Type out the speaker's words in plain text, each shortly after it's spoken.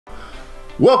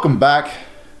Welcome back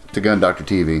to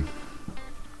GunDoctorT.V.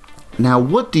 Now,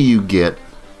 what do you get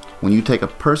when you take a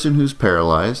person who's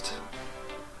paralyzed,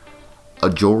 a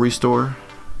jewelry store,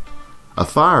 a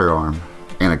firearm,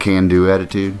 and a can-do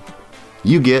attitude?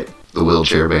 You get the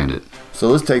wheelchair bandit.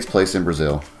 So this takes place in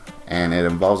Brazil, and it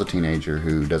involves a teenager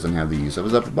who doesn't have the use of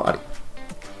his upper body.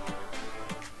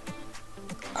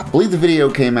 I believe the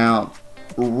video came out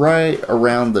right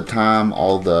around the time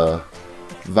all the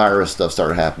virus stuff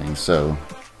started happening, so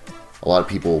a lot of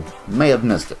people may have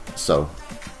missed it. So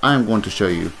I'm going to show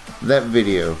you that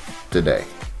video today.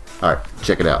 Alright,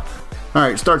 check it out.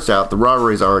 Alright, it starts out, the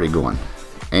robbery's already going,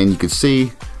 and you can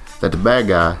see that the bad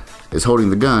guy is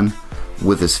holding the gun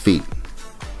with his feet.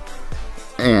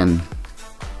 And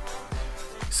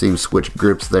see him switch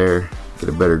grips there, get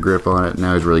a better grip on it.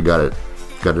 Now he's really got it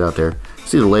out there.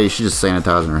 See the lady, she's just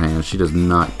sanitizing her hands. She does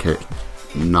not care,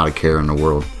 not a care in the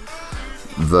world.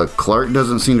 The clerk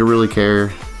doesn't seem to really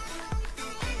care.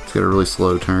 It's got a really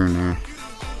slow turn there.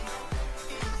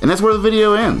 And that's where the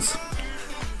video ends.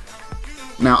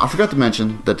 Now, I forgot to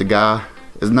mention that the guy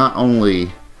is not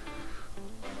only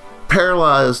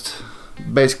paralyzed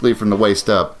basically from the waist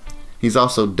up, he's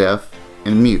also deaf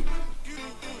and mute.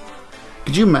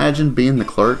 Could you imagine being the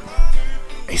clerk?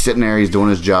 He's sitting there, he's doing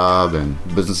his job, and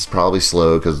business is probably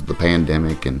slow because of the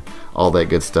pandemic and all that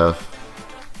good stuff.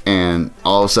 And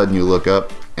all of a sudden you look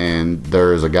up and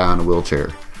there's a guy in a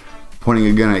wheelchair pointing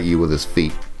a gun at you with his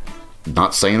feet.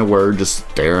 Not saying a word, just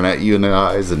staring at you in the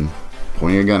eyes and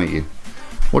pointing a gun at you.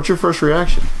 What's your first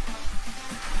reaction?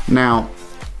 Now,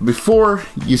 before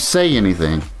you say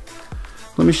anything,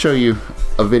 let me show you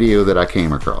a video that I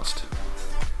came across.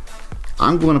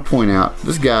 I'm going to point out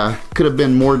this guy could have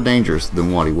been more dangerous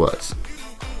than what he was.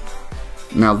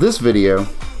 Now, this video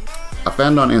I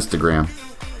found on Instagram,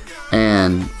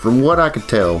 and from what I could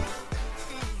tell,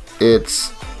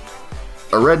 it's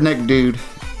a redneck dude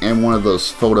and one of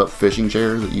those fold-up fishing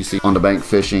chairs that you see on the bank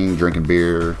fishing, drinking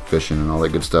beer, fishing, and all that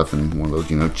good stuff, and one of those,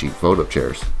 you know, cheap fold-up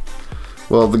chairs.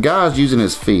 Well, the guy's using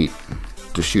his feet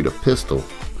to shoot a pistol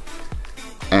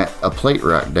at a plate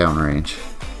rack downrange.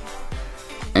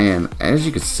 And as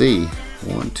you can see,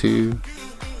 1, 2,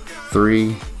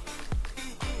 3,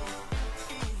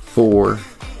 4,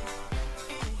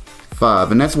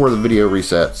 5, and that's where the video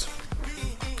resets.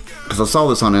 Because I saw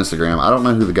this on Instagram. I don't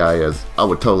know who the guy is. I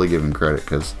would totally give him credit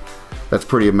because that's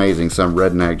pretty amazing. Some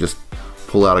redneck just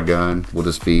pull out a gun with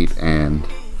his feet and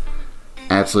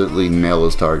absolutely nail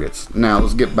his targets. Now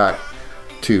let's get back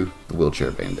to the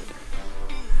wheelchair bandit.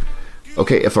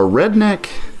 Okay, if a redneck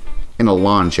in a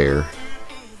lawn chair,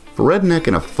 if a redneck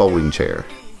in a folding chair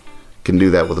can do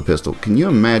that with a pistol, can you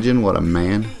imagine what a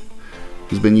man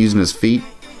who's been using his feet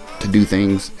to do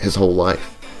things his whole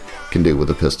life can do with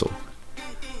a pistol?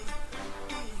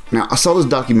 Now, I saw this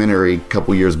documentary a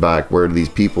couple years back where these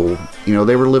people, you know,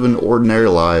 they were living ordinary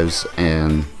lives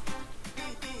and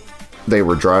they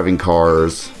were driving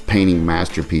cars, painting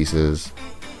masterpieces,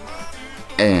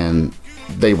 and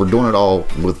they were doing it all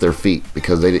with their feet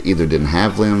because they either didn't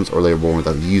have limbs or they were born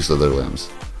without the use of their limbs.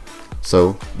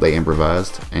 So they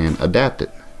improvised and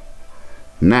adapted.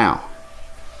 Now,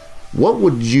 what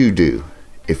would you do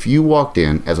if you walked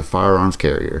in as a firearms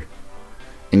carrier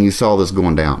and you saw this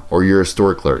going down, or you're a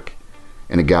store clerk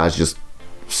and a guy's just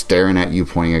staring at you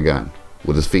pointing a gun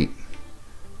with his feet?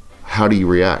 How do you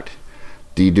react?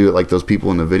 Do you do it like those people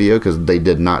in the video? Because they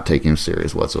did not take him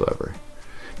serious whatsoever.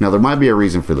 Now, there might be a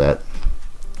reason for that,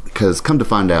 because come to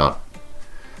find out,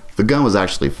 the gun was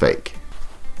actually fake.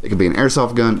 It could be an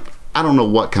airsoft gun. I don't know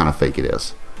what kind of fake it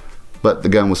is, but the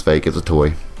gun was fake. It's a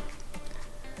toy.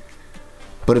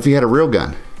 But if he had a real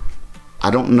gun,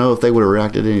 I don't know if they would have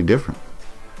reacted any different.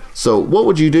 So what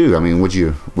would you do? I mean, would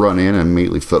you run in and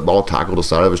immediately football tackle the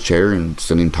side of his chair and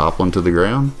send him toppling to the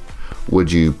ground? Would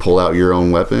you pull out your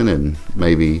own weapon and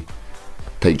maybe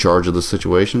take charge of the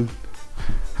situation?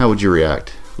 How would you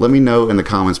react? Let me know in the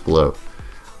comments below.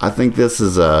 I think this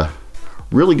is a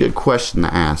really good question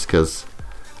to ask because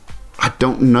I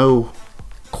don't know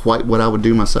quite what I would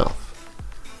do myself.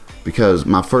 Because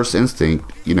my first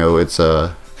instinct, you know, it's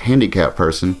a handicapped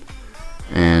person,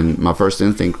 and my first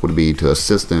instinct would be to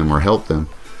assist them or help them.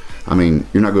 I mean,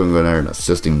 you're not going to go in there and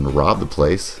assist him to rob the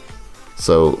place.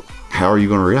 So how are you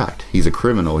going to react? He's a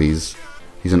criminal. He's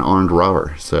an armed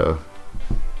robber. So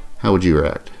how would you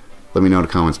react? Let me know in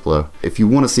the comments below. If you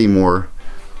want to see more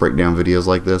breakdown videos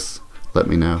like this, let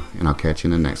me know, and I'll catch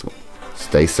you in the next one.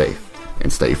 Stay safe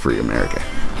and stay free, America.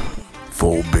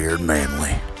 Full beard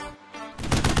manly.